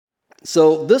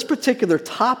So this particular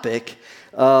topic,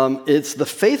 it's the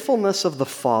faithfulness of the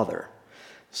Father.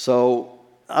 So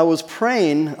I was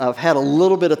praying. I've had a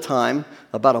little bit of time,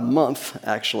 about a month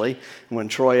actually, when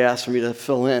Troy asked me to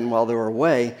fill in while they were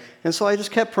away. And so I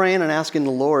just kept praying and asking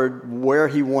the Lord where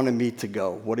he wanted me to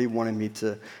go, what he wanted me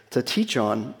to teach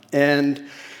on. And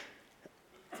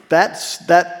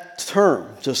that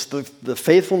term, just the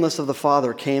faithfulness of the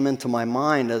Father, came into my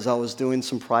mind as I was doing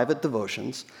some private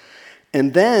devotions.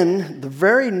 And then the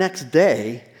very next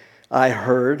day, I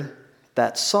heard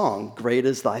that song, Great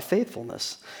is Thy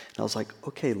Faithfulness. And I was like,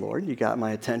 okay, Lord, you got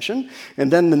my attention.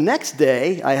 And then the next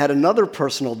day, I had another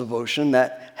personal devotion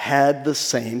that had the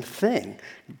same thing,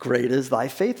 Great is Thy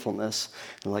Faithfulness.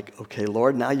 And I'm like, okay,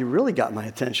 Lord, now you really got my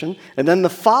attention. And then the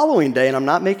following day, and I'm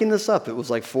not making this up, it was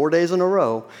like 4 days in a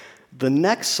row, the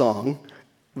next song,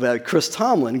 that Chris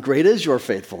Tomlin, Great is Your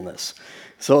Faithfulness.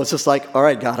 So it's just like, all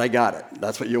right, God, I got it.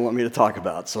 That's what you want me to talk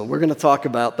about. So we're going to talk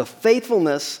about the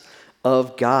faithfulness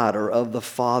of God, or of the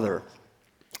Father.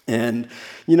 And,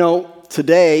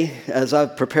 today, as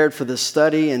I've prepared for this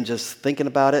study and just thinking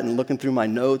about it and looking through my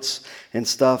notes and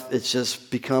stuff, it's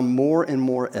just become more and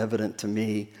more evident to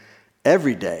me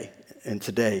every day and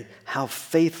today how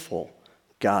faithful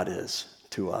God is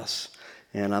to us.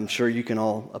 And I'm sure you can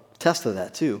all attest to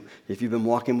that too. If you've been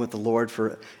walking with the Lord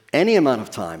for any amount of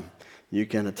time, you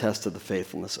can attest to the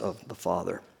faithfulness of the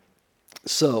Father.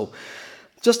 So,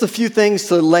 just a few things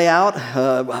to lay out.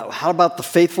 How about the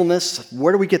faithfulness?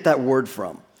 Where do we get that word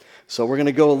from? So we're going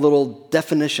to go a little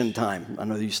definition time. I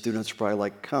know these students are probably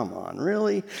like, come on,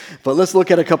 really? But let's look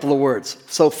at a couple of words.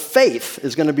 So faith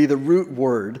is going to be the root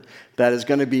word that is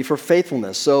going to be for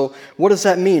faithfulness. So what does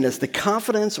that mean? It's the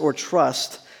confidence or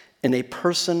trust in a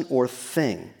person or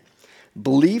thing.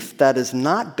 Belief that is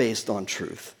not based on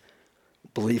truth.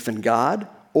 Belief in God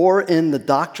or in the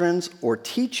doctrines or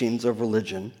teachings of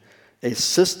religion, a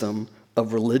system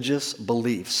of religious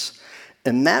beliefs.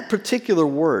 And that particular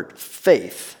word,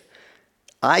 faith,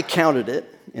 I counted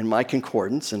it in my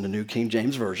concordance in the New King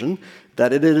James Version,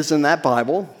 that it is in that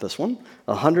Bible, this one,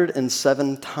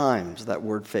 107 times that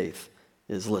word faith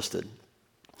is listed.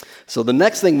 So the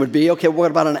next thing would be, okay,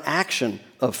 what about an action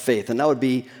of faith? And that would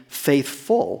be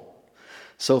faithful.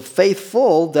 So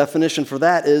faithful, definition for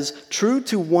that is true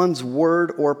to one's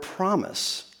word or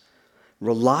promise,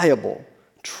 reliable,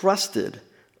 trusted,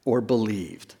 or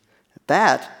believed.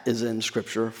 That is in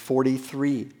Scripture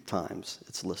 43 times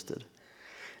it's listed.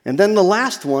 And then the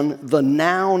last one, the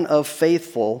noun of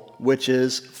faithful, which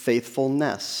is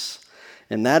faithfulness.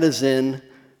 And that is in,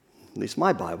 at least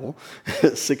my Bible,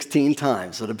 16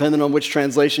 times. So depending on which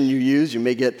translation you use, you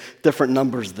may get different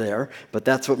numbers there, but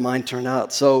that's what mine turned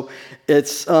out. So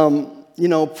it's,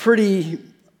 pretty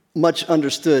much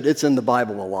understood. It's in the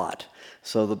Bible a lot.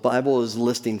 So the Bible is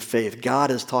listing faith. God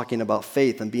is talking about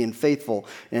faith and being faithful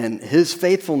and his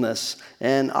faithfulness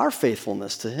and our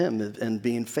faithfulness to him and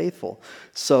being faithful.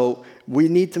 So we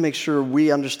need to make sure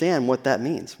we understand what that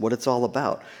means, what it's all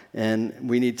about. And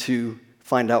we need to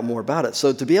find out more about it.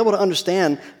 So to be able to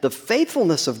understand the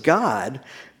faithfulness of God,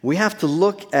 we have to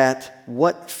look at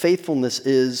what faithfulness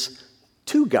is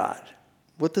to God.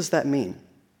 What does that mean?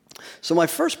 So my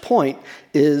first point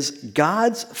is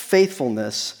God's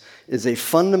faithfulness is a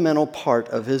fundamental part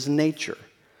of his nature.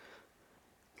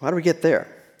 How do we get there?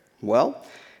 Well,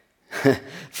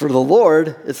 for the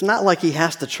Lord, it's not like he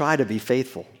has to try to be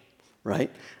faithful,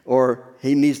 right? Or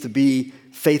he needs to be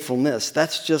faithfulness.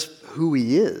 That's just who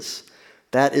he is.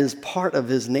 That is part of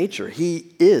his nature.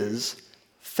 He is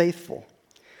faithful.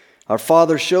 Our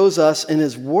Father shows us in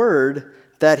his word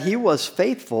that he was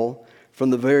faithful from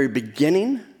the very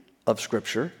beginning of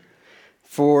Scripture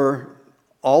for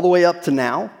all the way up to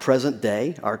now, present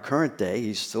day, our current day.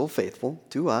 He's still faithful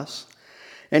to us.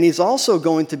 And he's also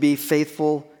going to be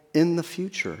faithful in the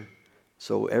future.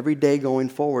 So every day going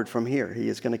forward from here, he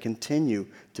is going to continue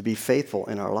to be faithful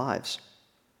in our lives.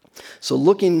 So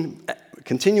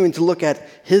continuing to look at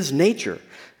his nature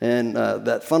and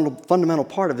that fundamental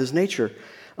part of his nature,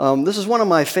 this is one of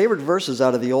my favorite verses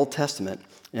out of the Old Testament.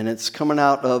 And it's coming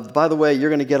out of, by the way, you're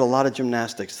going to get a lot of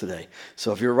gymnastics today.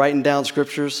 So if you're writing down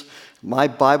scriptures, my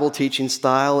Bible teaching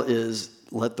style is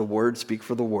let the word speak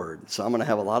for the word. So I'm going to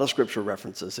have a lot of scripture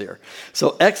references here.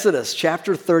 So Exodus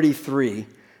chapter 33,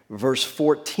 verse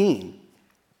 14.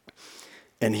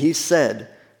 And he said,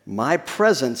 my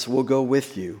presence will go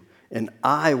with you, and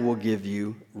I will give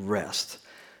you rest.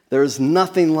 There is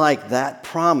nothing like that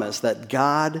promise that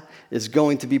God is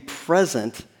going to be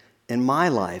present in my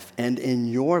life and in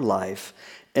your life.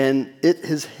 And it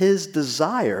is his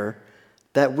desire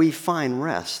that we find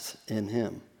rest in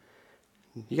him.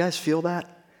 You guys feel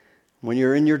that? When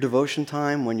you're in your devotion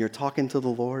time, when you're talking to the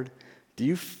Lord, do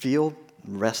you feel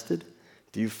rested?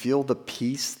 Do you feel the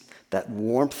peace, that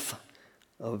warmth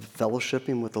of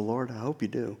fellowshipping with the Lord? I hope you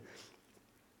do.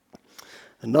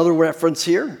 Another reference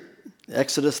here,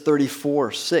 Exodus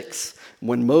 34:6,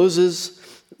 when Moses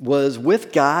was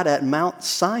with God at Mount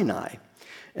Sinai,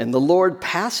 and the Lord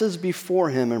passes before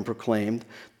him and proclaimed,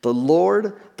 the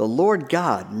Lord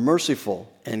God,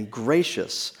 merciful and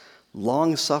gracious,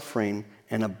 long-suffering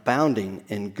and abounding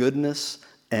in goodness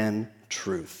and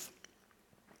truth.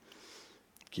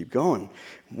 Keep going.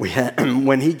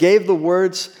 When he gave the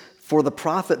words for the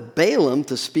prophet Balaam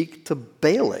to speak to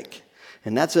Balak,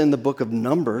 and that's in the book of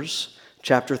Numbers,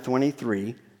 chapter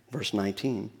 23, verse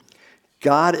 19.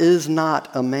 God is not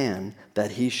a man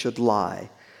that he should lie,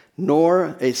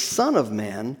 nor a son of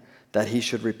man that he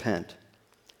should repent.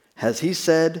 Has he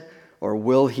said, or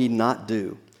will he not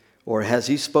do? Or has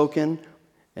he spoken,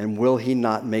 and will he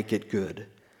not make it good?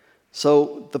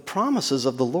 So the promises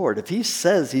of the Lord, if he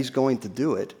says he's going to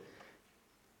do it,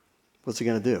 what's he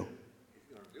going to do?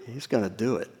 He's going to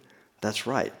do it. That's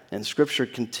right. And Scripture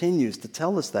continues to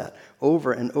tell us that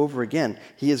over and over again.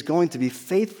 He is going to be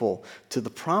faithful to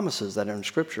the promises that are in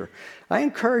Scripture. I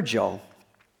encourage y'all,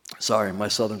 sorry, my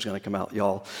Southern's going to come out,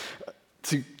 y'all,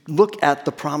 to look at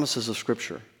the promises of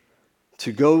Scripture,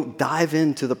 to go dive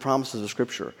into the promises of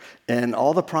Scripture and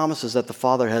all the promises that the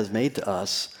Father has made to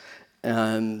us,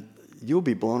 and you'll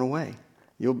be blown away.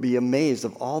 You'll be amazed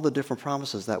of all the different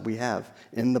promises that we have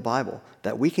in the Bible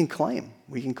that we can claim.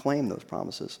 We can claim those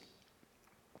promises.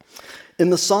 In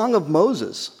the Song of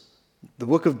Moses, the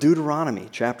book of Deuteronomy,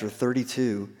 chapter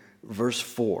 32, verse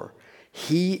 4,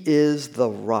 he is the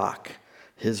rock.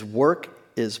 His work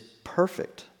is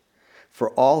perfect. For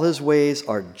all his ways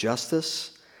are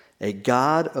justice, a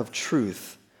God of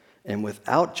truth, and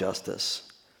without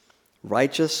justice,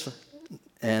 righteous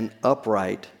and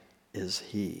upright is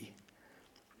he.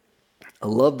 I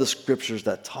love the scriptures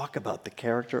that talk about the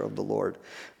character of the Lord.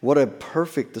 What a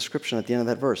perfect description at the end of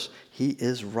that verse. He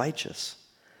is righteous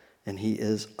and he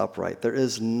is upright. There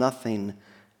is nothing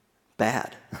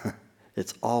bad.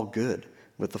 It's all good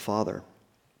with the Father.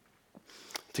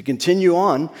 To continue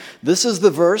on, this is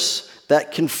the verse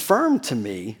that confirmed to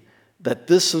me that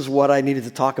this is what I needed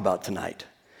to talk about tonight.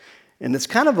 And it's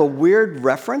kind of a weird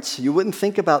reference. You wouldn't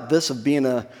think about this of being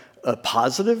a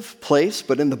positive place,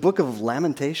 but in the book of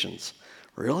Lamentations.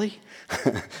 Really?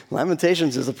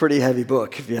 Lamentations is a pretty heavy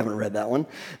book if you haven't read that one.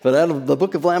 But out of the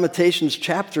book of Lamentations,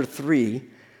 chapter 3,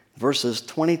 verses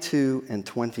 22 and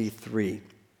 23.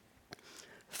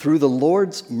 Through the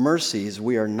Lord's mercies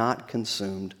we are not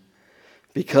consumed,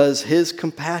 because his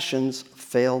compassions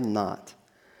fail not.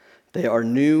 They are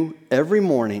new every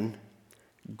morning.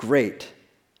 Great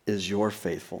is your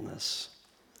faithfulness.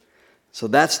 So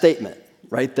that statement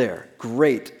right there,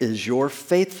 great is your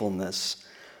faithfulness,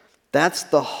 that's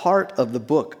the heart of the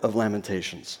book of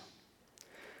Lamentations.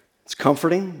 It's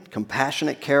comforting,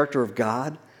 compassionate character of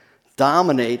God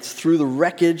dominates through the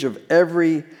wreckage of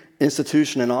every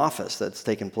institution and office that's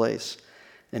taken place.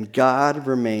 And God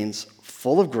remains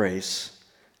full of grace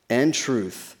and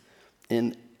truth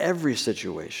in every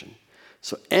situation.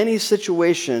 So any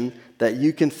situation that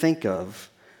you can think of,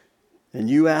 and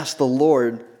you ask the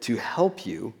Lord to help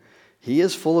you, he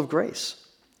is full of grace.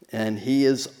 And he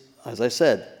is, as I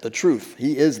said, the truth.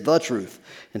 He is the truth.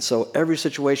 And so every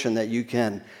situation that you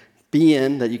can be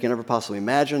in, that you can ever possibly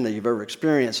imagine, that you've ever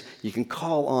experienced, you can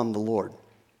call on the Lord.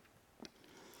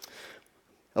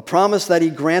 A promise that he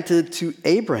granted to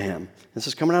Abraham. This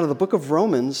is coming out of the book of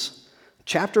Romans,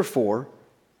 chapter 4,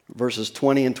 verses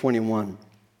 20 and 21.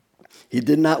 He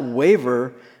did not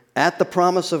waver at the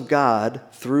promise of God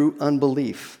through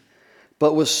unbelief,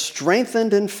 but was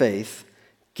strengthened in faith,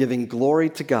 giving glory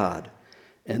to God,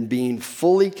 and being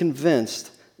fully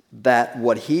convinced that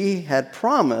what he had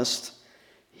promised,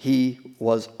 he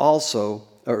was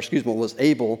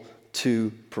able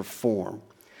to perform.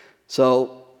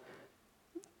 So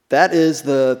that is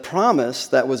the promise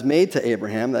that was made to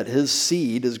Abraham, that his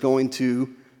seed is going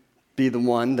to be the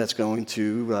one that's going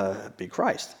to be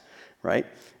Christ, right?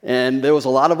 And there was a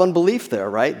lot of unbelief there,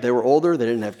 right? They were older, they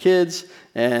didn't have kids,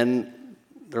 and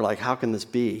they're like, how can this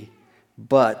be?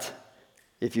 But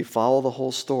if you follow the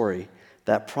whole story,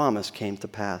 that promise came to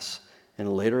pass in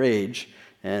a later age,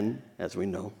 and as we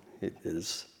know, it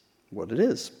is what it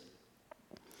is.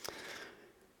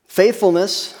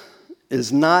 Faithfulness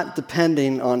is not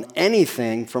depending on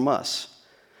anything from us.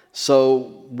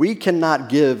 So we cannot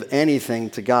give anything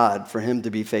to God for him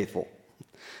to be faithful.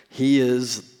 He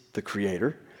is the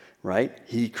creator, right?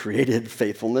 He created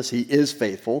faithfulness. He is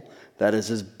faithful. that is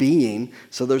his being.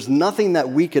 So there's nothing that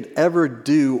we could ever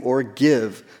do or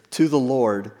give to the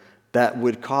Lord that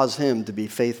would cause him to be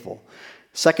faithful.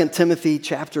 2 Timothy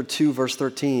chapter 2, verse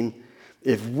 13,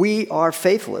 if we are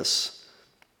faithless,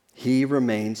 he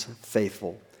remains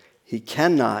faithful. He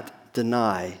cannot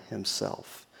deny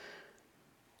himself.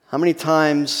 How many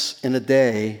times in a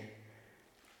day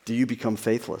do you become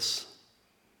faithless?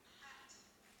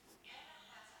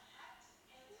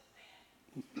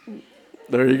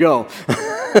 There you go.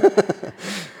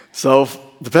 So,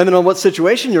 depending on what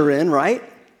situation you're in, right?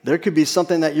 There could be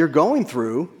something that you're going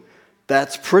through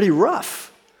that's pretty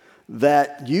rough,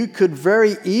 that you could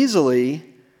very easily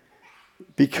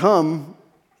become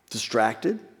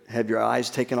distracted, have your eyes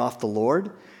taken off the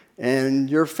Lord, and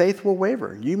your faith will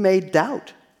waver. You may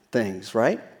doubt things,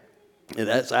 right? And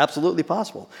that's absolutely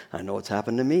possible. I know it's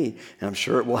happened to me, and I'm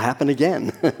sure it will happen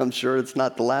again. I'm sure it's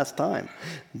not the last time.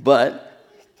 But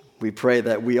we pray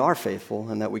that we are faithful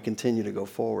and that we continue to go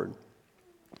forward.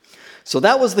 So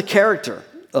that was the character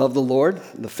of the Lord,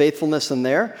 the faithfulness in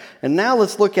there. And now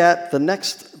let's look at the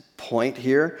next point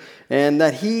here, and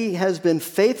that he has been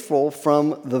faithful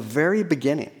from the very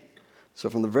beginning.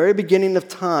 So from the very beginning of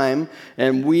time,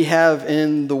 and we have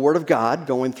in the Word of God,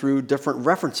 going through different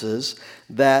references,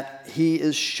 that he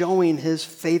is showing his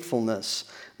faithfulness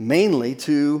mainly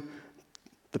to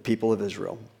the people of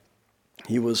Israel.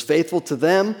 He was faithful to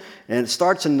them, and it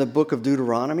starts in the book of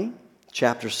Deuteronomy,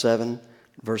 chapter 7,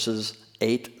 verses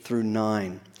 8 through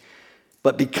 9.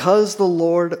 But because the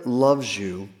Lord loves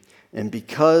you, and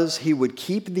because he would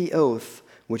keep the oath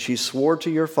which he swore to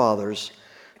your fathers,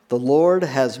 the Lord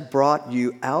has brought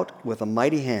you out with a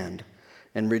mighty hand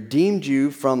and redeemed you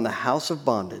from the house of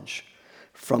bondage,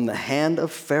 from the hand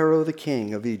of Pharaoh the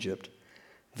king of Egypt.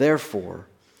 Therefore,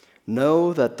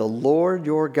 know that the Lord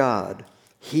your God,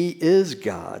 he is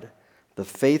God, the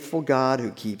faithful God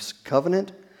who keeps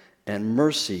covenant and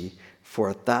mercy for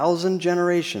 1,000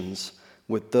 generations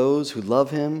with those who love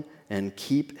him and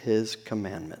keep his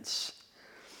commandments.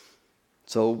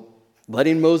 So,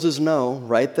 letting Moses know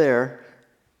right there,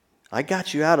 I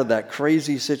got you out of that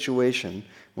crazy situation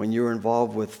when you were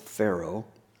involved with Pharaoh,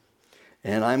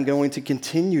 and I'm going to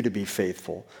continue to be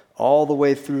faithful all the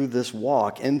way through this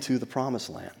walk into the promised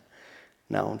land.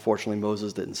 Now, unfortunately,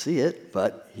 Moses didn't see it,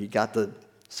 but he got to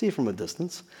see it from a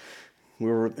distance. We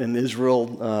were in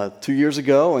Israel 2 years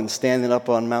ago and standing up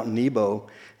on Mount Nebo,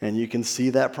 and you can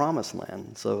see that promised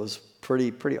land. So it was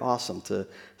pretty awesome to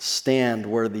stand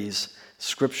where these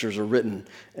scriptures are written.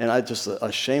 And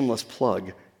a shameless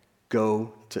plug,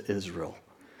 go to Israel.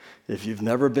 If you've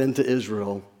never been to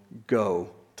Israel, go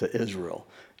to Israel.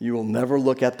 You will never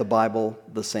look at the Bible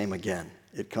the same again.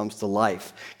 It comes to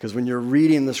life. Because when you're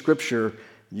reading the scripture,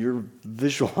 you're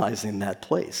visualizing that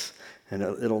place. And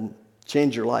it'll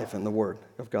change your life in the Word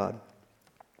of God.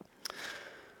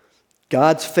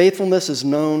 God's faithfulness is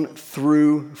known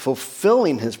through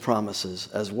fulfilling his promises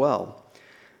as well.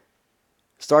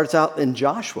 Starts out in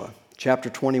Joshua chapter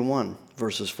 21,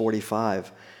 verses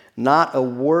 45. Not a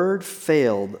word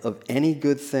failed of any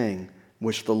good thing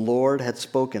which the Lord had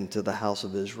spoken to the house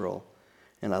of Israel.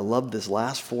 And I love this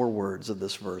last 4 words of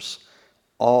this verse.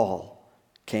 All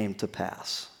came to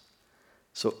pass.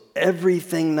 So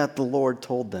everything that the Lord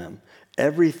told them,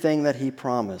 everything that he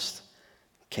promised,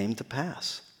 came to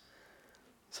pass.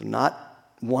 So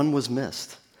not one was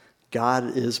missed.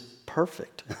 God is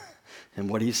perfect. And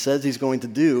what he says he's going to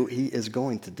do, he is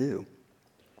going to do.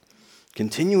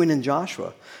 Continuing in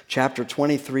Joshua, chapter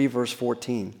 23, verse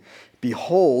 14.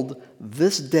 Behold,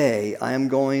 this day I am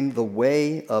going the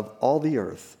way of all the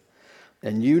earth,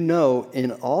 and you know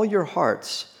in all your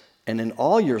hearts and in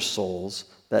all your souls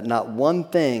that not one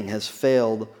thing has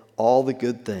failed all the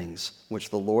good things which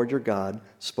the Lord your God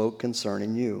spoke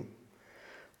concerning you.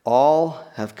 All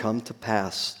have come to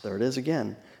pass, there it is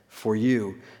again, for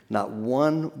you. Not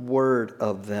one word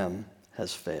of them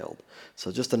has failed.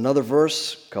 So just another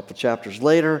verse, a couple chapters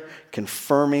later,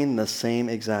 confirming the same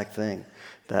exact thing.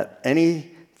 That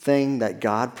anything that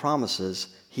God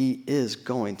promises, he is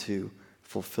going to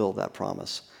fulfill that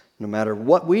promise. No matter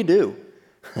what we do,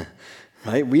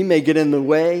 right? We may get in the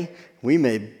way, we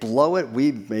may blow it,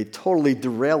 we may totally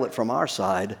derail it from our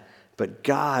side, but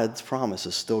God's promise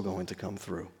is still going to come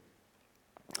through.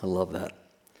 I love that.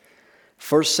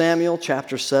 1 Samuel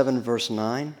chapter 7, verse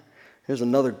 9. Here's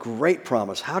another great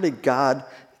promise. How did God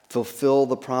fulfill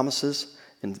the promises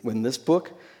in this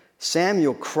book?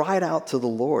 Samuel cried out to the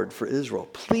Lord for Israel,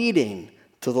 pleading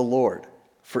to the Lord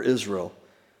for Israel.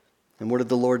 And what did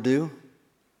the Lord do?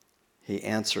 He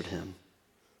answered him.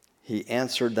 He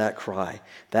answered that cry,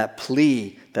 that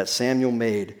plea that Samuel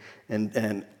made.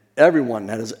 And everyone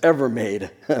that has ever made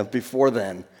before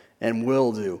then and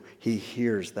will do. He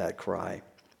hears that cry.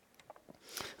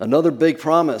 Another big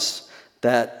promise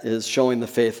that is showing the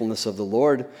faithfulness of the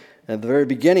Lord at the very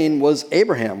beginning was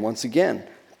Abraham, once again,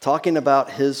 talking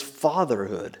about his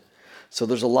fatherhood. So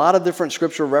there's a lot of different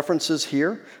scriptural references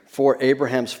here for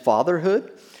Abraham's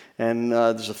fatherhood. And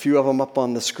there's a few of them up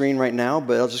on the screen right now,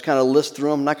 but I'll just kind of list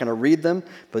through them. I'm not going to read them,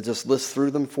 but just list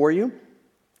through them for you.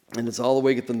 And it's all the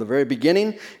way from the very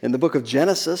beginning in the book of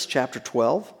Genesis, chapter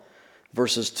 12,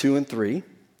 verses 2 and 3.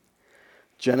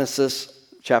 Genesis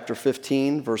chapter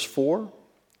 15, verse 4.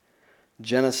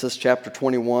 Genesis chapter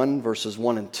 21, verses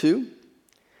 1 and 2.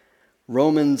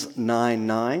 Romans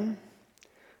 9:9.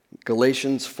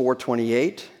 Galatians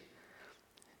 4:28.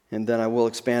 And then I will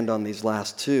expand on these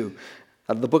last two.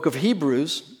 Out of the book of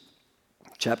Hebrews,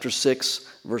 chapter 6,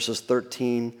 verses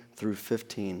 13 through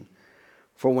 15.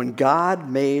 For when God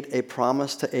made a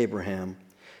promise to Abraham,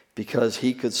 because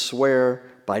he could swear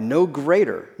by no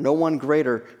one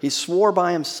greater, he swore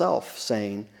by himself,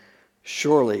 saying,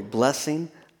 surely blessing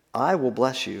I will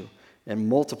bless you, and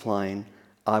multiplying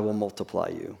I will multiply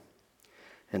you.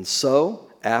 And so,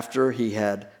 after he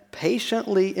had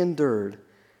patiently endured,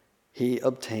 he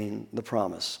obtained the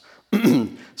promise.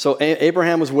 So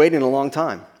Abraham was waiting a long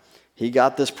time. He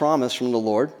got this promise from the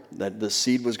Lord that the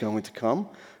seed was going to come,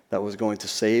 that was going to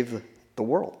save the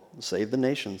world, save the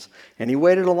nations. And he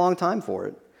waited a long time for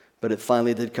it, but it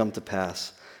finally did come to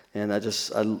pass. And I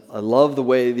love the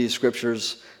way these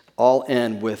scriptures all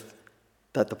end with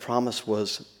that the promise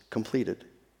was completed.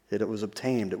 It was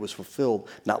obtained. It was fulfilled.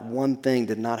 Not one thing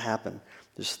did not happen.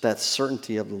 Just that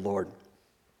certainty of the Lord.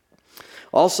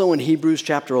 Also in Hebrews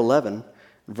chapter 11,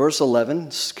 verse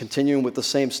 11, continuing with the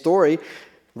same story,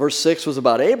 verse 6 was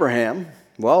about Abraham.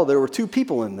 Well, there were two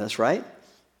people in this, right?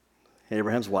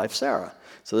 Abraham's wife, Sarah.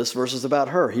 So this verse is about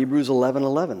her. Hebrews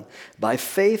 11:11. By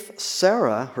faith,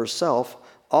 Sarah herself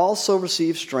also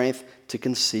received strength to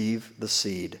conceive the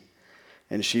seed.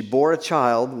 And she bore a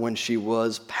child when she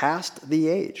was past the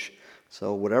age.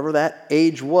 So whatever that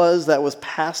age was that was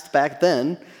past back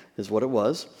then is what it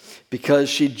was, because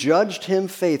she judged him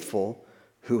faithful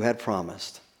who had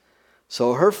promised.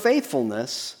 So her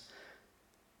faithfulness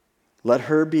let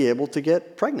her be able to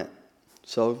get pregnant.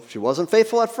 So she wasn't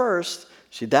faithful at first.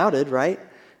 She doubted, right?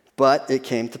 But it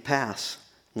came to pass.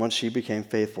 Once she became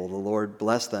faithful, the Lord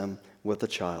blessed them with a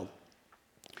child.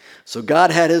 So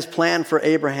God had his plan for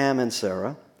Abraham and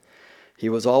Sarah. He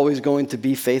was always going to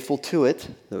be faithful to it.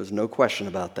 There was no question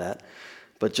about that.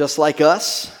 But just like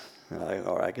us,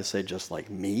 or I could say just like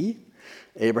me,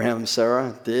 Abraham and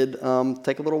Sarah did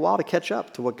take a little while to catch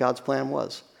up to what God's plan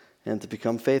was and to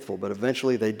become faithful. But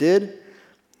eventually they did,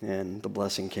 and the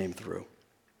blessing came through.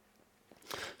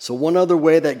 So one other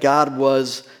way that God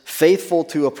was faithful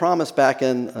to a promise back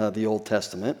in the Old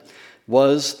Testament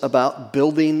was about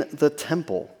building the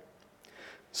temple.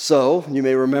 So you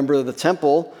may remember the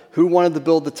temple. Who wanted to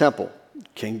build the temple?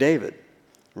 King David,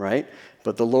 right?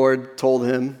 But the Lord told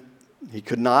him he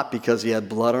could not because he had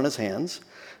blood on his hands,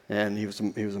 and he was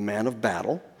a man of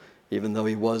battle, even though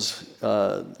he was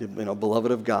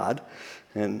beloved of God.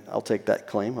 And I'll take that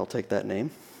claim. I'll take that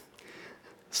name.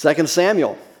 2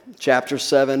 Samuel chapter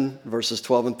 7, verses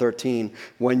 12 and 13.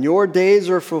 When your days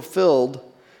are fulfilled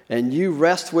and you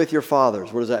rest with your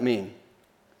fathers. What does that mean?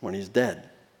 When he's dead,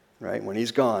 right? When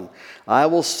he's gone. I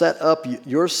will set up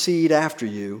your seed after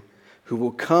you, who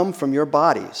will come from your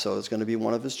body. So it's going to be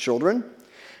one of his children.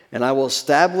 And I will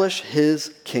establish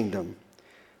his kingdom.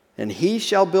 And he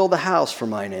shall build a house for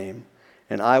my name,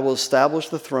 and I will establish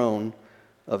the throne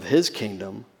of his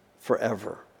kingdom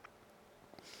forever.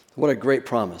 What a great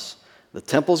promise. The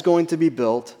temple's going to be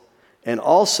built, and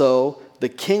also the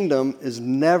kingdom is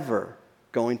never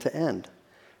going to end.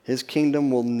 His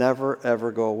kingdom will never,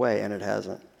 ever go away, and it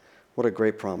hasn't. What a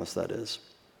great promise that is.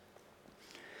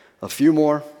 A few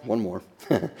more, one more.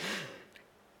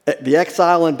 The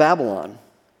exile in Babylon.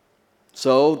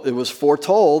 So it was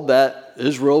foretold that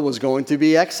Israel was going to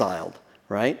be exiled,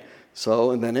 right?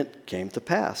 So, and then it came to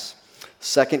pass.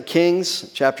 2 Kings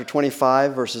chapter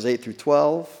 25, verses 8 through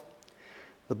 12.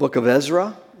 The book of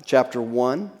Ezra, chapter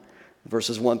 1,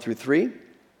 verses 1 through 3.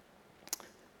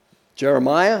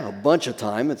 Jeremiah, a bunch of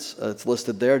time, it's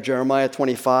listed there. Jeremiah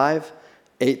 25,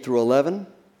 8 through 11.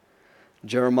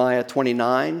 Jeremiah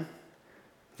 29,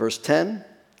 verse 10.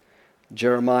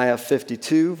 Jeremiah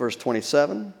 52, verse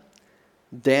 27.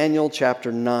 Daniel chapter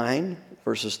 9,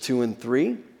 verses 2 and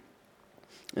 3.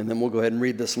 And then we'll go ahead and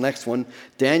read this next one.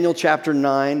 Daniel chapter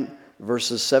 9,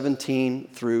 verses 17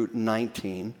 through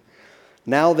 19.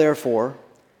 Now, therefore,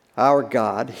 our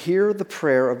God, hear the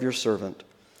prayer of your servant,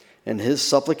 and his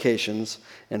supplications,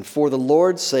 and for the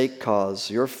Lord's sake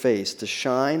cause your face to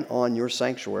shine on your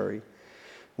sanctuary,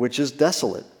 which is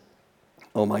desolate.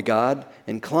 O my God,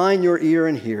 incline your ear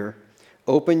and hear.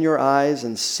 Open your eyes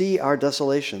and see our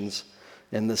desolations,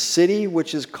 and the city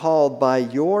which is called by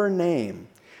your name.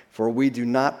 For we do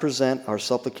not present our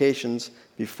supplications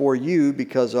before you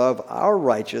because of our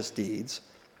righteous deeds,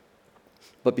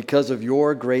 but because of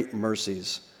your great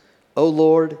mercies. O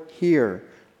Lord, hear.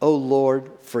 O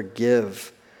Lord,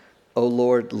 forgive. O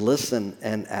Lord, listen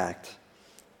and act.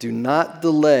 Do not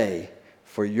delay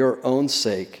for your own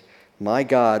sake, my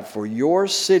God, for your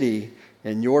city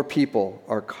and your people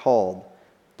are called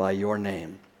by your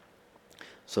name.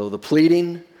 So the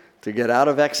pleading to get out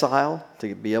of exile,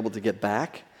 to be able to get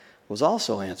back, was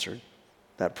also answered,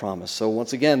 that promise. So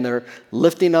once again, they're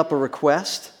lifting up a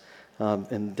request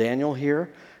in Daniel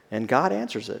here, and God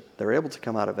answers it. They're able to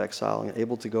come out of exile and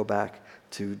able to go back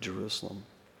to Jerusalem.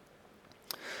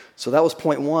 So that was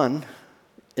point one,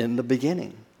 in the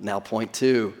beginning. Now point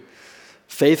two,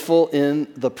 faithful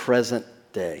in the present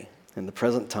day, in the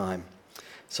present time.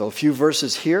 So a few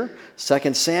verses here.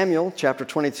 2 Samuel chapter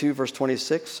 22, verse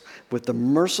 26. With the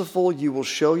merciful you will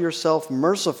show yourself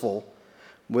merciful.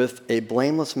 With a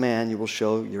blameless man you will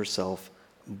show yourself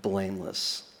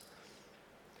blameless.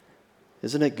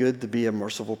 Isn't it good to be a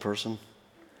merciful person?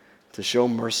 To show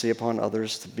mercy upon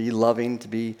others, to be loving, to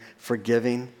be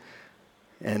forgiving.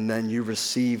 And then you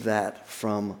receive that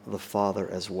from the Father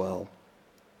as well.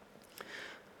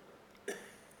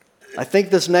 I think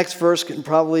this next verse can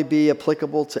probably be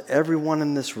applicable to everyone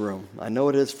in this room. I know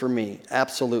it is for me,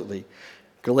 absolutely.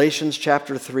 Galatians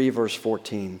chapter 3, verse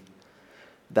 14.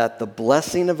 That the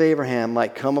blessing of Abraham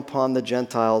might come upon the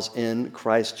Gentiles in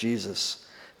Christ Jesus,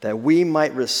 that we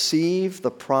might receive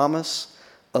the promise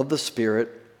of the Spirit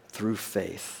through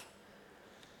faith.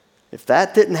 If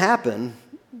that didn't happen,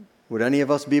 would any of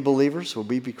us be believers? Would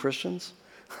we be Christians?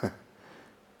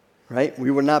 Right? We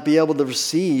would not be able to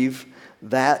receive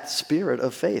that spirit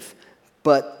of faith.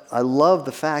 But I love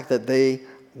the fact that they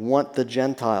want the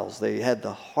Gentiles. They had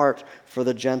the heart for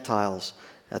the Gentiles.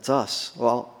 That's us.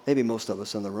 Well, maybe most of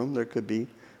us in the room. There could be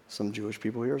some Jewish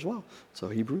people here as well. So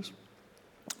Hebrews.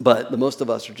 But the most of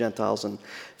us are Gentiles, and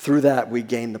through that we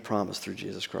gain the promise through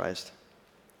Jesus Christ.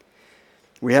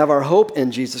 We have our hope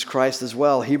in Jesus Christ as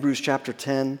well. Hebrews chapter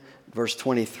 10, verse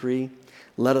 23.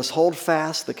 Let us hold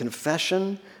fast the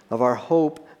confession of our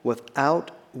hope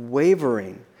without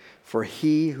wavering, for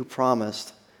he who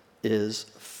promised is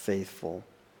faithful.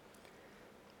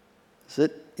 Is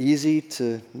it easy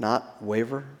to not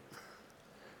waver?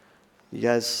 You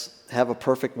guys have a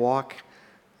perfect walk?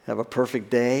 Have a perfect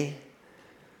day?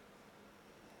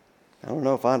 I don't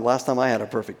know if last time I had a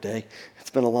perfect day. It's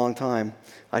been a long time.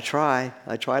 I try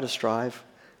to strive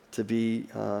to be,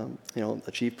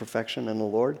 achieve perfection in the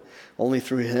Lord. Only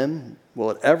through him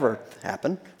will it ever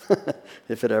happen,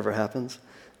 if it ever happens.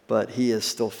 But he is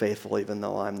still faithful even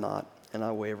though I'm not, and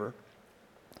I waver.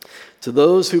 To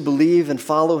those who believe and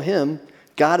follow him,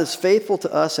 God is faithful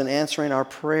to us in answering our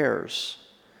prayers.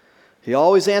 He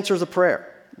always answers a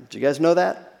prayer. Do you guys know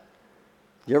that?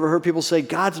 You ever heard people say,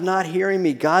 God's not hearing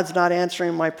me, God's not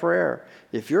answering my prayer?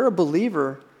 If you're a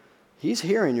believer, he's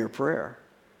hearing your prayer.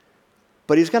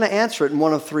 But he's going to answer it in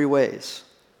one of three ways.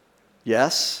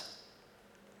 Yes,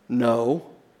 no,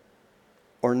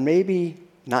 or maybe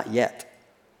not yet,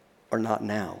 or not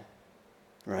now,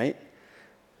 right?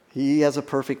 He has a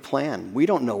perfect plan. We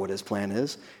don't know what his plan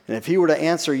is. And if he were to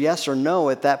answer yes or no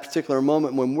at that particular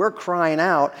moment when we're crying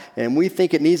out and we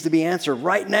think it needs to be answered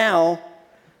right now,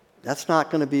 that's not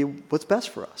going to be what's best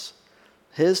for us.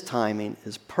 His timing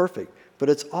is perfect, but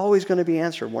it's always going to be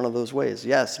answered one of those ways.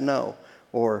 Yes, no,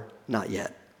 or not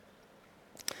yet.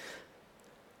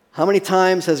 How many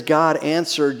times has God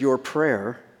answered your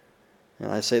prayer?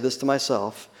 And I say this to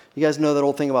myself. You guys know that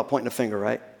old thing about pointing a finger,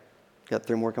 right? Got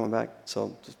 3 more coming back,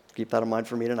 so just keep that in mind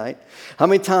for me tonight. How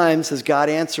many times has God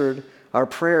answered our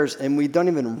prayers and we don't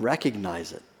even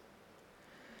recognize it?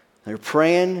 You're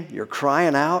praying, you're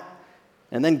crying out,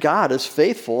 and then God is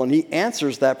faithful and he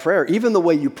answers that prayer. Even the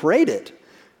way you prayed it,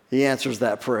 he answers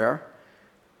that prayer.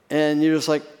 And you're just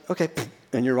like, okay,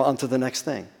 and you're on to the next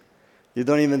thing. You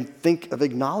don't even think of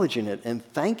acknowledging it and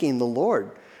thanking the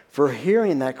Lord for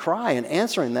hearing that cry and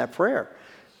answering that prayer.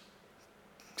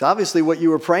 Obviously, what you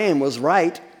were praying was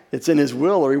right. It's in his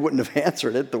will, or he wouldn't have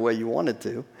answered it the way you wanted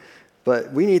to.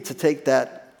 But we need to take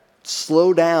that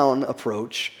slow down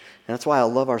approach. And that's why I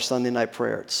love our Sunday night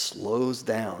prayer. It slows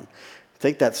down.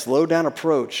 Take that slow down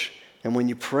approach. And when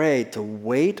you pray, to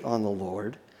wait on the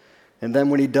Lord. And then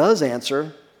when he does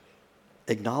answer,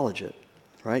 acknowledge it.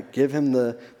 Right? Give him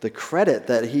the credit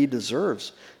that he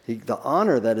deserves. the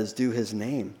honor that is due his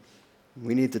name.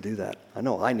 We need to do that. I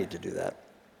know I need to do that.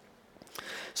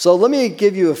 So let me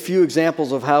give you a few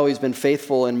examples of how he's been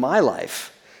faithful in my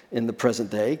life in the present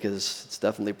day, because it's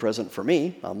definitely present for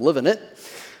me. I'm living it.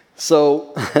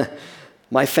 So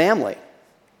my family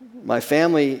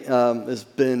has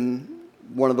been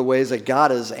one of the ways that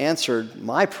God has answered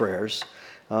my prayers.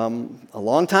 A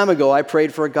long time ago, I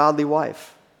prayed for a godly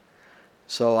wife.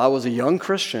 So I was a young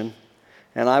Christian,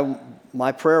 and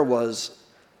my prayer was,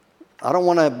 I don't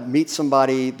want to meet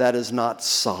somebody that is not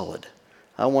solid.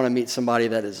 I want to meet somebody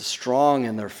that is strong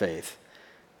in their faith.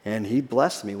 And he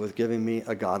blessed me with giving me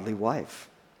a godly wife.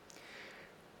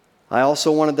 I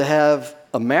also wanted to have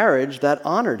a marriage that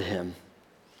honored him.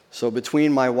 So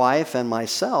between my wife and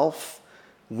myself,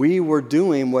 we were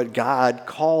doing what God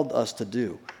called us to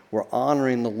do. We're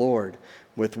honoring the Lord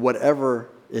with whatever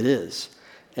it is.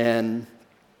 And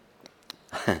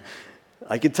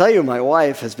I can tell you my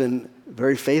wife has been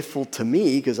very faithful to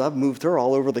me because I've moved her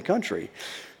all over the country.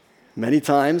 Many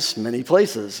times, many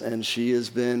places. And she has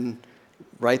been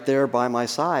right there by my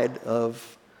side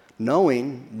of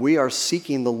knowing we are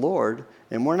seeking the Lord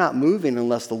and we're not moving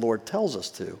unless the Lord tells us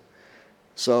to.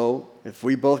 So if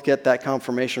we both get that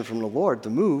confirmation from the Lord to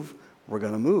move, we're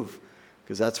going to move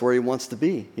because that's where he wants to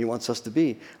be. He wants us to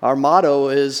be. Our motto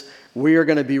is we are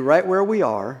going to be right where we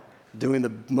are, doing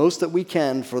the most that we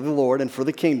can for the Lord and for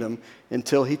the kingdom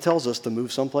until he tells us to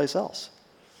move someplace else.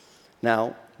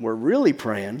 Now, we're really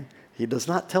praying he does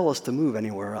not tell us to move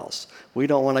anywhere else. We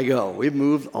don't want to go. We've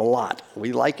moved a lot.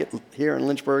 We like it here in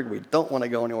Lynchburg. We don't want to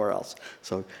go anywhere else.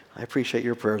 So I appreciate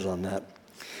your prayers on that.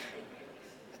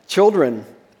 Children.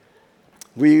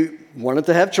 We wanted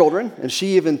to have children, and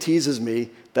she even teases me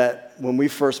that when we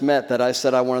first met that I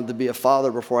said I wanted to be a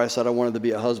father before I said I wanted to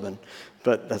be a husband.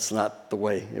 But that's not the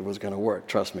way it was going to work,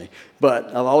 trust me. But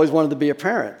I've always wanted to be a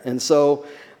parent. And so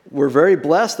we're very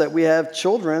blessed that we have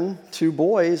children, 2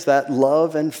 boys, that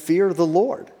love and fear the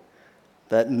Lord,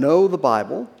 that know the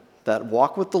Bible, that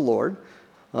walk with the Lord,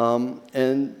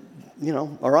 and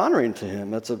are honoring to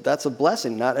him. That's a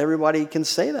blessing. Not everybody can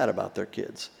say that about their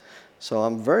kids. So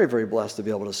I'm very, very blessed to be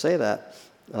able to say that.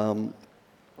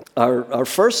 Our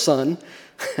first son,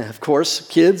 of course,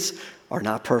 kids are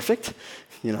not perfect.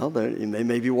 They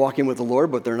may be walking with the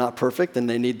Lord, but they're not perfect, and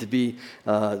they need to be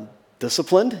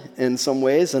disciplined in some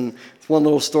ways. And one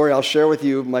little story I'll share with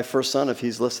you, my first son, if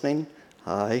he's listening.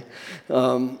 Hi.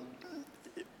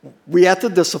 We had to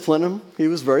discipline him. He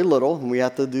was very little, and we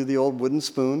had to do the old wooden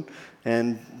spoon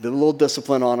and did a little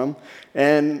discipline on him.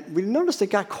 And we noticed it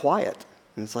got quiet.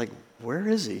 And it's like, where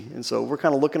is he? And so we're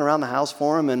kind of looking around the house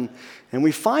for him, and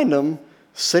we find him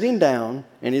sitting down,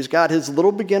 and he's got his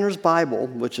little beginner's Bible,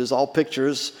 which is all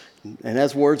pictures and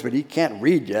has words, but he can't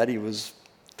read yet. He was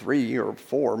 3 or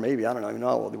 4, maybe. I don't even know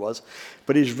how old he was.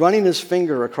 But he's running his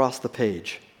finger across the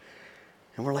page.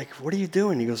 And we're like, what are you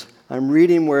doing? He goes, I'm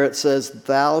reading where it says,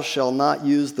 thou shalt not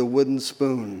use the wooden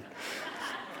spoon.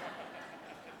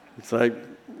 It's like,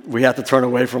 we have to turn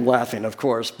away from laughing, of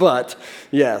course, but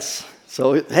yes.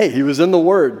 So, hey, he was in the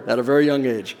Word at a very young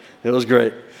age. It was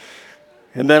great.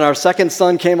 And then our second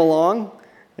son came along,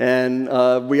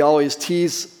 and we always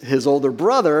tease his older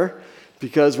brother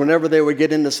because whenever they would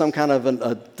get into some kind of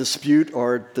a dispute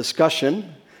or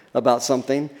discussion about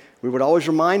something, we would always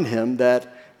remind him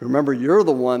that, remember, you're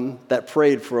the one that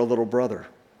prayed for a little brother.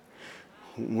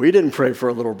 We didn't pray for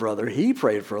a little brother. He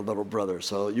prayed for a little brother.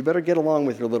 So you better get along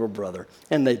with your little brother.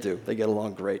 And they do. They get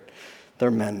along great.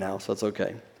 They're men now, so it's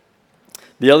okay.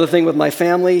 The other thing with my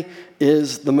family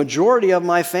is the majority of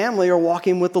my family are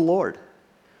walking with the Lord.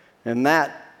 And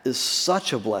that is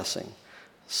such a blessing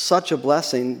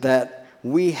that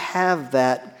we have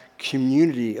that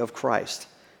community of Christ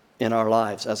in our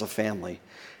lives as a family.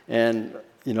 And,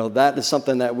 that is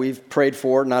something that we've prayed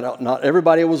for. Not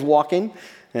everybody was walking,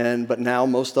 but now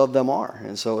most of them are.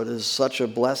 And so it is such a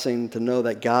blessing to know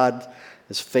that God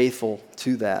is faithful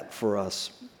to that for us.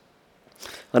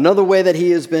 Another way that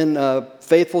he has been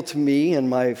faithful to me and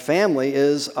my family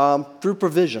is through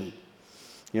provision.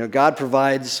 God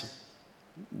provides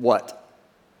what?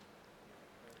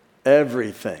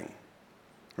 Everything,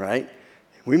 right?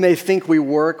 We may think we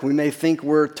work, we may think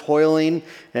we're toiling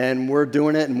and we're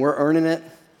doing it and we're earning it.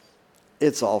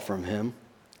 It's all from him.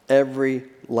 Every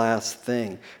last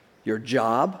thing. Your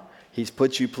job, he's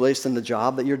placed in the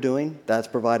job that you're doing, that's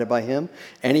provided by him.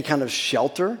 Any kind of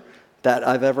shelter that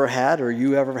I've ever had or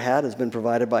you ever had has been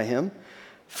provided by him.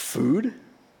 Food.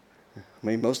 I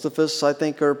mean, most of us, I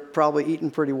think, are probably eating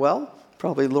pretty well,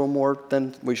 probably a little more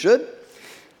than we should.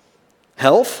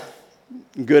 Health.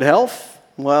 Good health.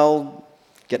 Well,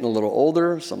 getting a little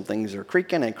older. Some things are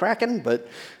creaking and cracking, but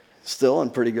still in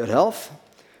pretty good health.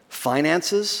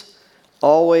 Finances,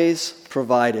 always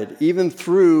provided, even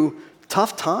through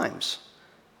tough times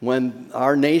when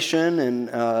our nation and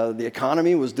the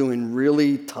economy was doing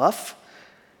really tough.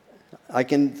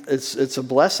 It's a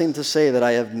blessing to say that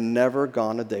I have never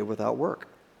gone a day without work.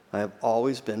 I have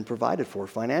always been provided for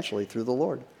financially through the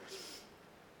Lord.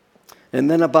 And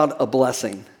then about a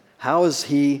blessing. How has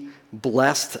he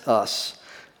blessed us?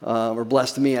 Or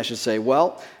blessed me, I should say.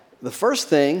 Well, the first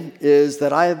thing is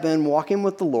that I have been walking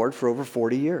with the Lord for over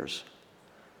 40 years.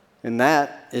 And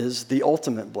that is the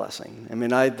ultimate blessing. I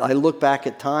mean, I look back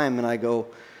at time and I go,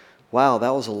 wow, that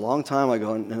was a long time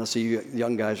ago. And I see you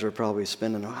young guys are probably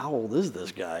spinning, how old is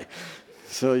this guy?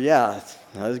 So yeah,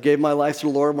 I gave my life to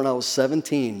the Lord when I was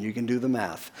 17. You can do the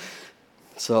math.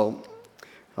 So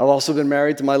I've also been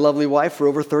married to my lovely wife for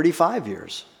over 35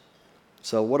 years.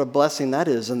 So what a blessing that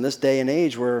is in this day and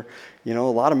age where, a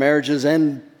lot of marriages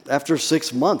end after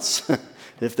 6 months,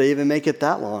 if they even make it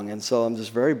that long. And so I'm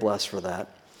just very blessed for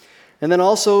that. And then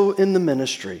also in the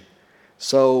ministry.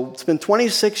 So it's been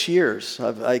 26 years.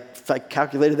 I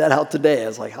calculated that out today. I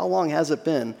was like, how long has it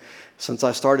been since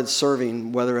I started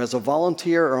serving, whether as a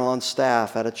volunteer or on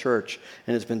staff at a church?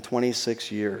 And it's been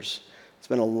 26 years. It's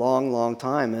been a long, long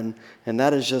time. And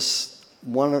that is just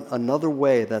another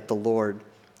way that the Lord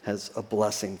has a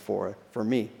blessing for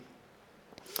me.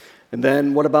 And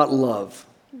then what about love?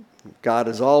 God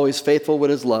is always faithful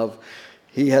with his love.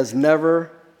 He has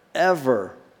never,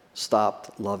 ever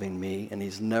stopped loving me, and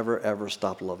he's never, ever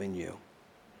stopped loving you.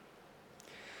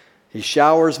 He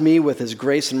showers me with his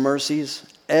grace and mercies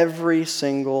every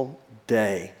single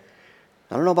day.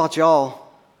 I don't know about y'all.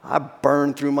 I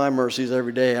burn through my mercies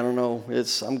every day. I don't know.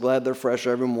 I'm glad they're fresh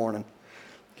every morning.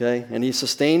 Okay? And he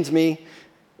sustains me.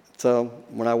 So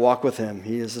when I walk with him,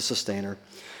 he is a sustainer.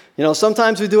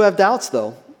 Sometimes we do have doubts,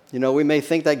 though. We may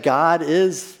think that God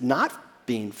is not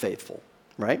being faithful,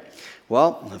 right?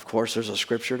 Well, of course, there's a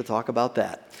scripture to talk about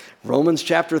that. Romans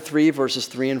chapter 3, verses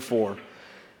 3 and 4.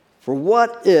 For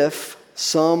what if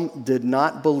some did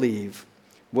not believe?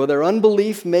 Will their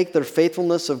unbelief make their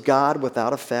faithfulness of God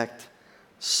without effect?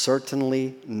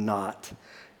 Certainly not.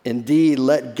 Indeed,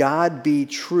 let God be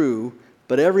true,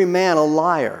 but every man a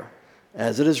liar,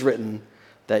 as it is written,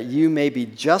 that you may be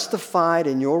justified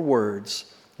in your words,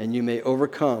 and you may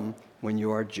overcome when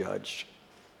you are judged.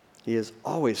 He is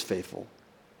always faithful.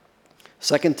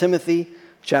 2 Timothy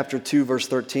chapter 2, verse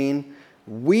 13,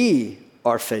 we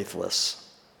are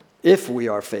faithless. If we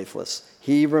are faithless,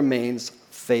 he remains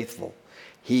faithful.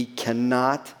 He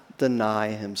cannot deny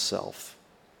himself.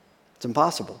 It's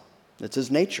impossible. It's his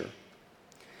nature.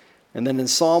 And then in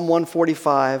Psalm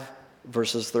 145,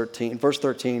 verse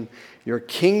 13, your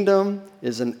kingdom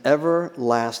is an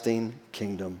everlasting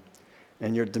kingdom,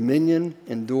 and your dominion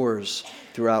endures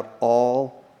throughout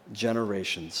all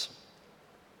generations.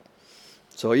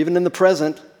 So even in the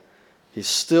present, he's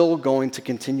still going to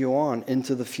continue on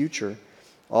into the future,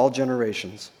 all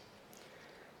generations.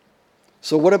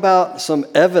 So what about some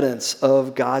evidence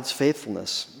of God's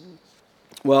faithfulness?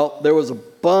 Well, there was a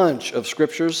bunch of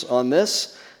scriptures on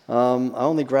this. I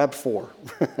only grabbed 4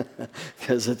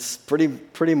 because it's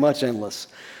pretty much endless.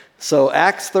 So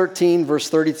Acts 13, verse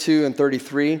 32 and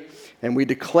 33, and we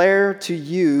declare to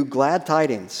you glad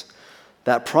tidings,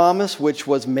 that promise which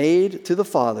was made to the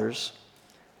fathers,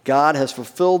 God has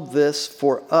fulfilled this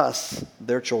for us,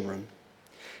 their children,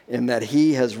 in that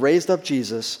he has raised up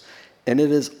Jesus, and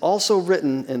it is also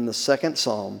written in the 2nd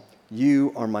Psalm,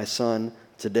 you are my son,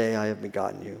 today I have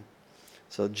begotten you.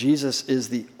 So Jesus is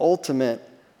the ultimate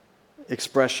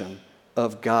expression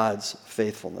of God's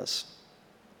faithfulness.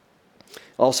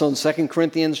 Also in 2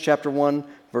 Corinthians chapter 1,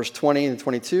 verse 20 and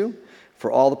 22,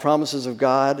 for all the promises of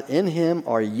God in him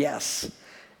are yes,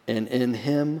 and in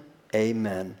him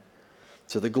amen.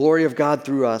 To the glory of God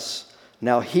through us.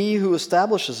 Now he who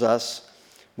establishes us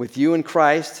with you in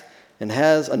Christ and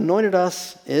has anointed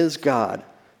us is God,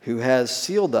 who has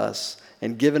sealed us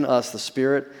and given us the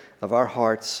spirit of our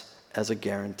hearts as a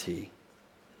guarantee.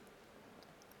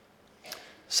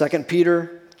 2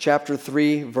 Peter chapter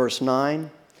 3, verse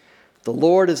 9, the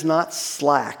Lord is not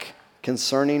slack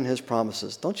concerning his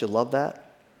promises. Don't you love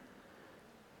that?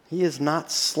 He is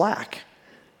not slack.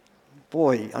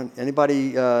 Boy,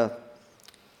 anybody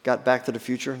got Back to the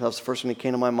Future? That was the first thing that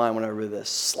came to my mind when I read this.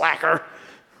 Slacker,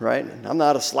 right? I'm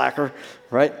not a slacker,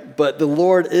 right? But the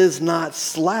Lord is not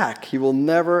slack. He will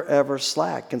never, ever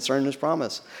slack concerning his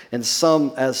promise. And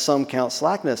some count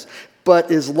slackness,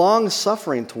 but is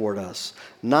long-suffering toward us,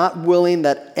 not willing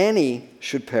that any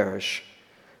should perish,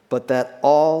 but that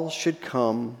all should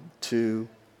come to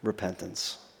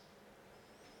repentance.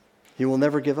 He will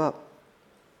never give up.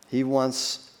 He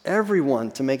wants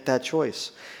everyone to make that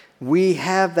choice. We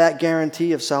have that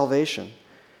guarantee of salvation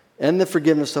and the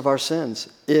forgiveness of our sins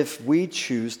if we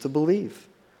choose to believe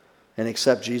and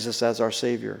accept Jesus as our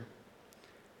Savior.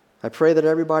 I pray that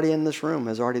everybody in this room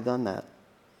has already done that.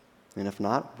 And if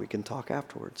not, we can talk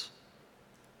afterwards.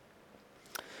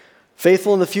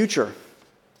 Faithful in the future.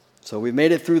 So we've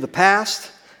made it through the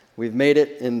past, we've made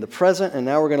it in the present, and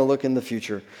now we're going to look in the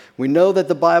future. We know that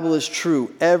the Bible is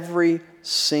true. Every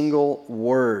single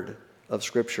word of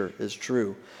Scripture is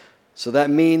true. So that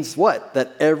means what?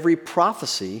 That every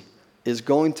prophecy is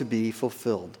going to be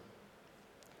fulfilled.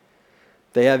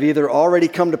 They have either already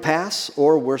come to pass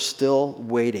or we're still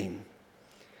waiting.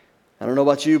 I don't know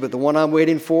about you, but the one I'm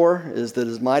waiting for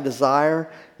is my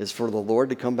desire is for the Lord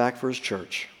to come back for His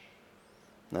church.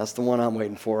 That's the one I'm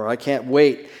waiting for. I can't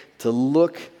wait to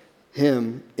look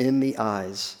Him in the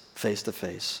eyes, face to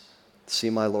face, to see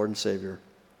my Lord and Savior.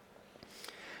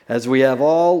 As we have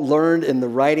all learned in the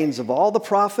writings of all the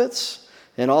prophets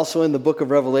and also in the book of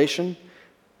Revelation,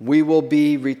 we will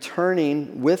be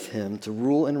returning with Him to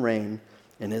rule and reign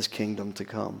in His kingdom to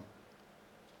come.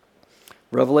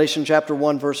 Revelation chapter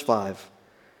 1, verse 5.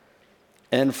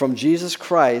 And from Jesus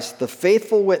Christ, the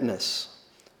faithful witness,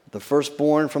 the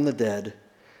firstborn from the dead,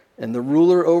 and the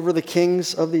ruler over the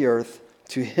kings of the earth,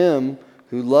 to Him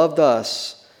who loved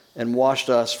us and washed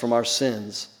us from our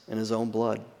sins in His own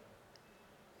blood.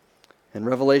 In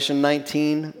Revelation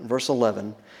 19, verse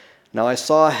 11, now I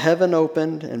saw heaven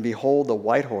opened, and behold, a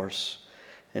white horse,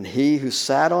 and He who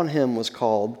sat on him was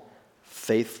called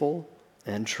Faithful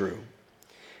and True.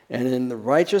 And in the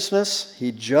righteousness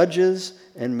He judges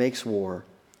and makes war.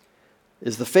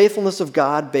 Is the faithfulness of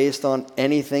God based on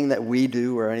anything that we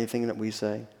do or anything that we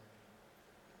say?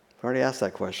 I already asked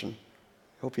that question.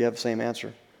 I hope you have the same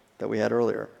answer that we had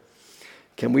earlier.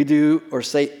 Can we do or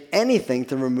say anything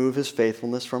to remove His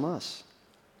faithfulness from us?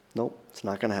 Nope, it's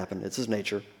not going to happen. It's His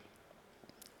nature.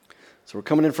 So we're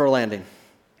coming in for a landing.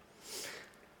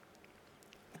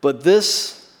 But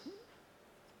this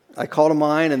I call to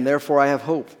mind, and therefore I have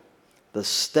hope. The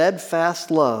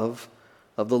steadfast love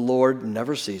of the Lord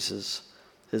never ceases.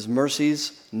 His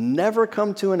mercies never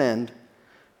come to an end.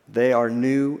 They are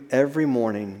new every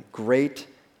morning. Great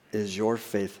is your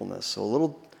faithfulness.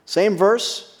 So same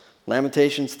verse,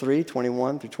 Lamentations 3,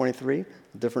 21 through 23.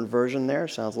 A different version there.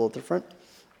 Sounds a little different.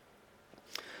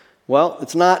 Well,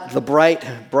 it's not the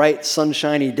bright,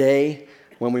 sunshiny day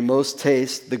when we most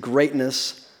taste the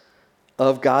greatness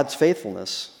of God's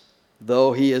faithfulness.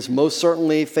 Though He is most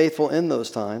certainly faithful in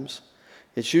those times,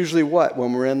 it's usually what?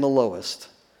 When we're in the lowest.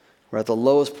 We're at the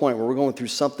lowest point where we're going through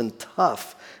something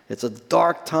tough. It's a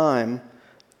dark time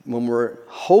when we're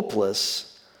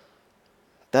hopeless.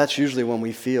 That's usually when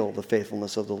we feel the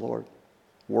faithfulness of the Lord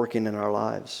working in our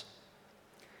lives.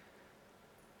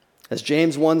 As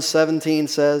James 1:17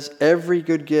 says, every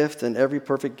good gift and every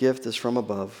perfect gift is from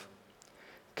above,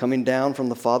 coming down from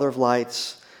the Father of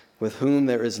lights, with whom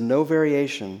there is no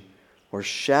variation or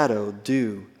shadow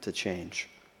due to change.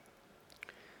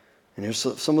 And here's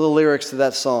some of the lyrics to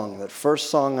that song, that first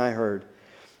song I heard.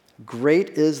 Great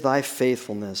is thy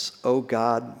faithfulness, O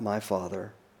God, my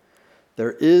Father.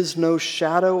 There is no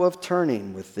shadow of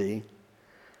turning with thee.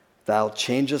 Thou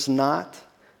changest not,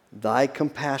 thy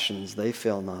compassions, they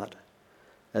fail not.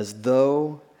 As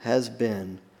thou has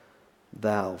been,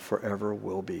 thou forever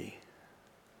will be.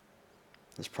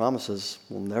 His promises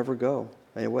will never go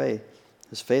away.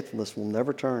 His faithfulness will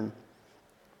never turn.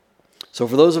 So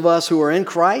for those of us who are in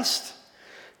Christ,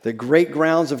 the great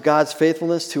grounds of God's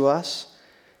faithfulness to us,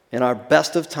 in our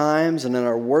best of times and in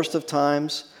our worst of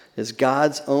times, is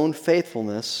God's own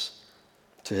faithfulness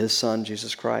to His Son,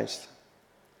 Jesus Christ.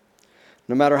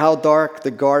 No matter how dark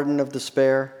the garden of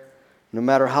despair, no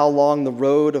matter how long the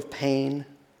road of pain,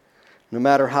 no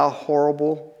matter how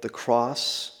horrible the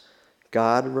cross,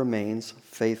 God remains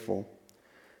faithful.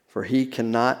 For He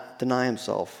cannot deny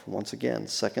Himself. Once again,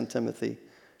 2 Timothy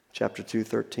chapter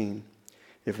 2:13.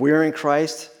 If we are in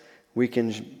Christ, we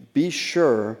can be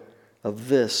sure of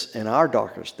this in our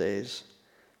darkest days,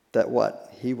 that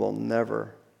what? He will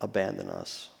never abandon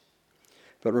us,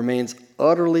 but remains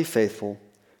utterly faithful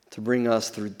to bring us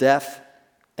through death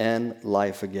and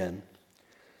life again.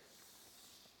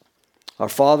 Our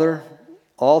Father,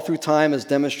 all through time, has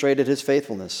demonstrated His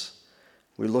faithfulness.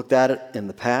 We looked at it in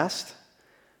the past,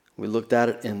 we looked at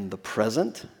it in the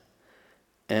present,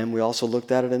 and we also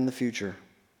looked at it in the future.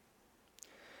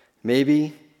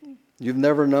 Maybe you've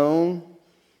never known,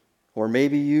 or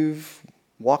maybe you've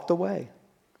walked away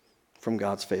from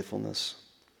God's faithfulness.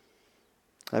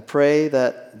 I pray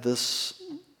that this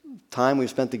time we've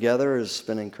spent together has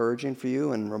been encouraging for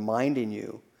you and reminding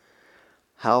you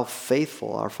how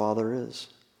faithful our Father is,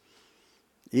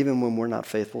 even when we're not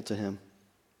faithful to him.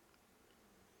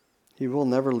 He will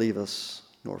never leave us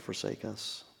nor forsake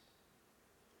us.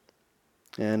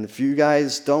 And if you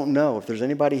guys don't know, if there's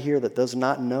anybody here that does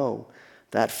not know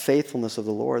that faithfulness of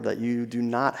the Lord, that you do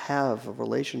not have a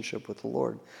relationship with the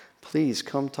Lord, please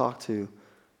come talk to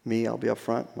me. I'll be up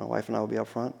front. My wife and I will be up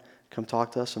front. Come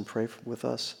talk to us and pray with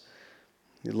us.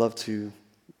 We'd love to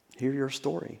hear your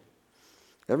story.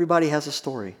 Everybody has a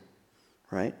story,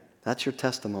 right? That's your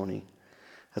testimony.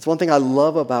 That's one thing I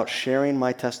love about sharing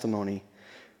my testimony,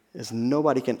 is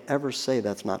nobody can ever say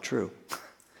that's not true.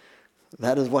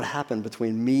 That is what happened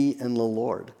between me and the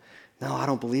Lord. No, I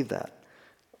don't believe that.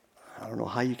 I don't know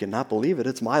how you can not believe it.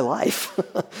 It's my life.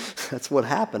 That's what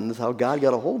happened. That's how God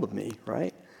got a hold of me,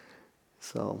 right?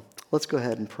 So let's go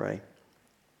ahead and pray.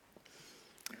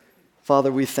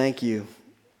 Father, we thank you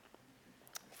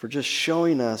for just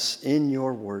showing us in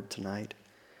your word tonight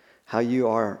how you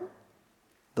are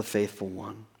the faithful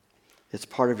one. It's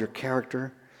part of your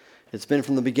character. It's been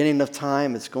from the beginning of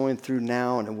time. It's going through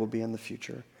now, and it will be in the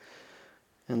future.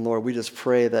 And Lord, we just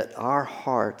pray that our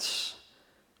hearts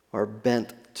are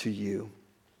bent to you.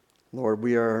 Lord,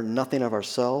 we are nothing of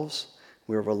ourselves.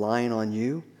 We are relying on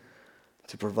you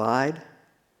to provide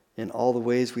in all the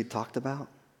ways we talked about,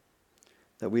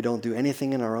 that we don't do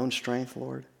anything in our own strength,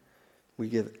 Lord. We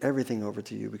give everything over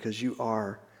to you because you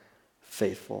are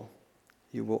faithful.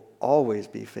 You will always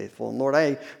be faithful. And Lord,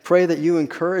 I pray that you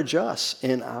encourage us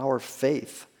in our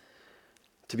faith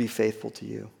to be faithful to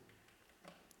you.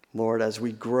 Lord, as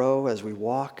we grow, as we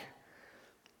walk,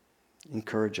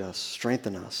 encourage us,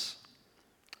 strengthen us.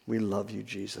 We love you,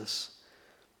 Jesus.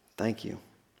 Thank you.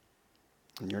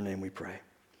 In your name we pray.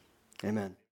 Amen.